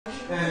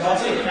And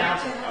also,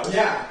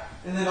 yeah.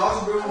 And then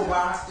also brutal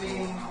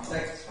blasting,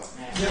 like,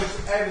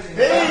 everything.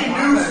 Hey,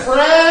 new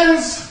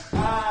friends!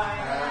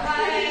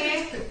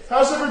 Hi.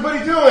 How's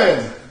everybody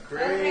doing?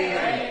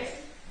 Great.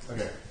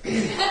 Okay.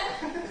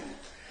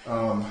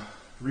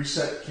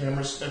 Reset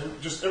cameras.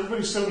 Just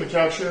everybody sit on the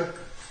couch here.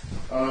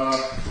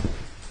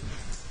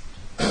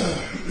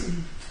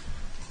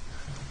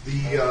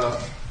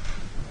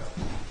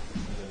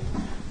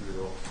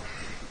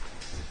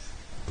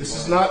 This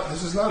is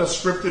not a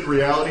scripted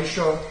reality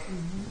show.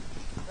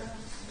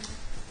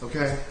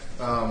 Okay.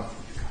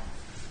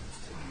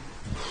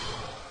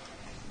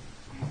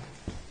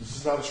 This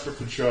is not a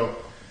scripted show.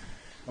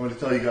 I'm going to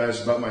tell you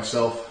guys about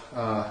myself.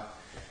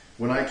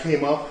 When I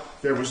came up,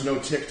 there was no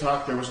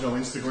TikTok, there was no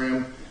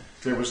Instagram,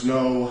 there was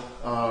no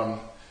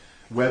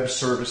web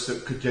service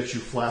that could get you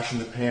flash in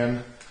the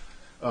pan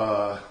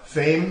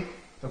fame.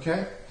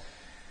 Okay.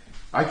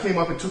 I came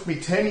up. It took me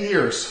 10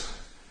 years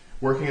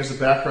working as a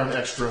background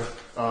extra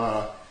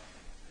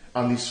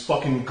on these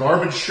fucking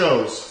garbage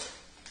shows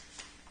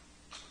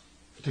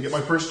to get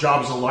my first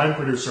job as a line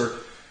producer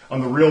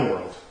on The Real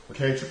World.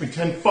 Okay, it took me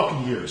 10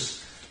 fucking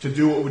years to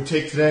do what would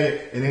take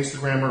today an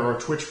Instagrammer or a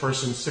Twitch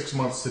person 6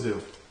 months to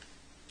do.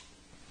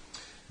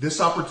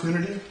 This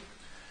opportunity,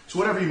 it's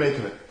whatever you make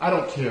of it. I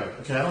don't care.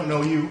 Okay, I don't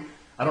know you.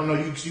 I don't know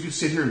you. You can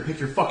sit here and pick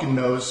your fucking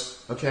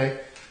nose. Okay,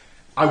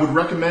 I would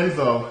recommend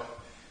though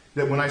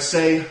that when I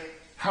say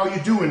how you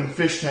doing,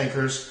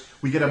 Fishtankers,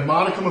 we get a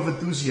modicum of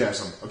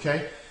enthusiasm.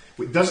 Okay,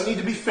 it doesn't need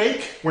to be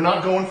fake. We're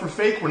not going for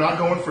fake. We're not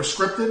going for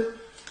scripted.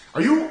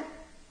 Are you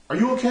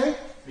okay?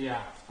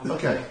 Yeah. I'm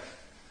okay.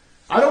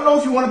 I don't know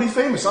if you want to be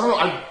famous. I don't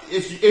know.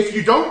 If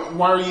you don't,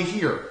 why are you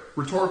here?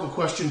 Rhetorical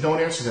question. Don't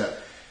answer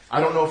that.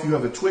 I don't know if you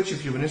have a Twitch,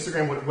 if you have an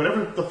Instagram,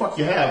 whatever the fuck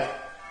you have.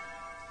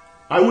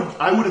 I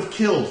would have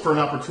killed for an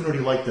opportunity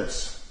like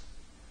this.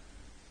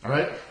 All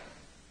right.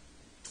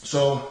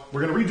 So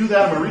we're gonna redo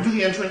that. I'm gonna redo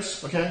the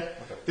entrance. Okay.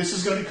 This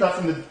is gonna be cut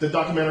from the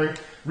documentary.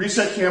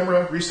 Reset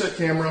camera. Reset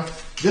camera.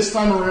 This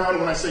time around,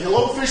 when I say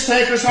hello,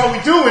 Fishtankers, how we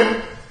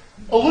doing?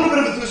 A little bit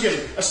of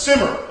enthusiasm, a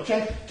simmer,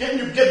 okay?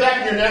 Get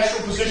back in your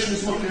natural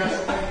positions, look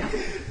natural.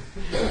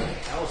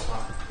 That was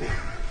fun.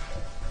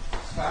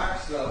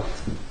 Facts, though.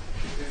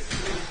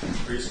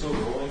 Are you still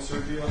rolling,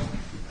 Sergio?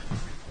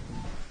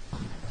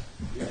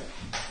 Yeah.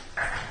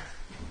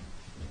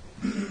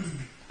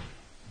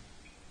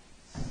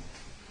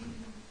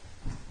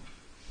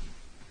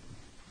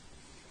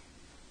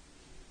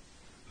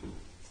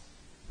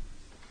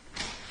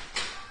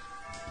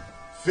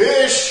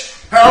 Fish,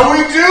 how we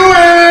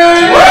doing?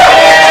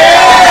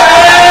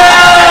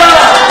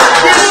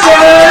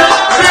 Fishtank!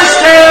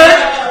 Fishtank!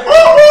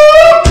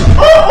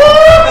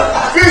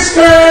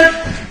 Fishtank!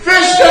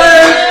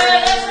 Fishtank!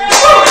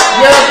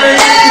 Yeah,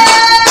 baby!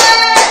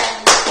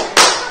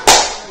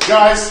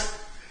 Guys,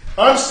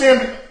 I'm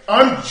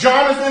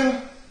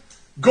Johnathan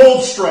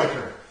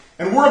Goldstriyker,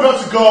 and we're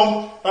about to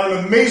go on an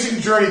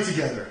amazing journey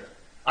together.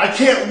 I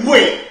can't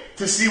wait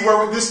to see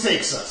where this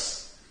takes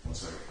us.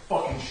 What's that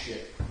fucking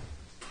shit?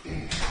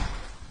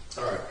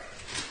 Alright.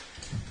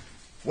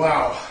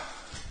 Wow.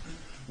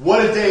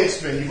 What a day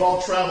it's been. You've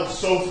all traveled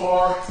so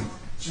far.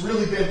 It's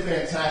really been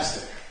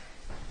fantastic.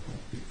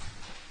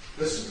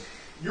 Listen,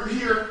 you're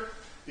here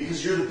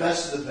because you're the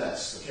best of the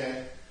best,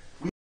 okay?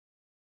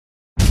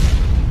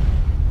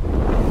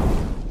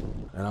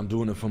 And I'm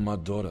doing it for my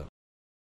daughter.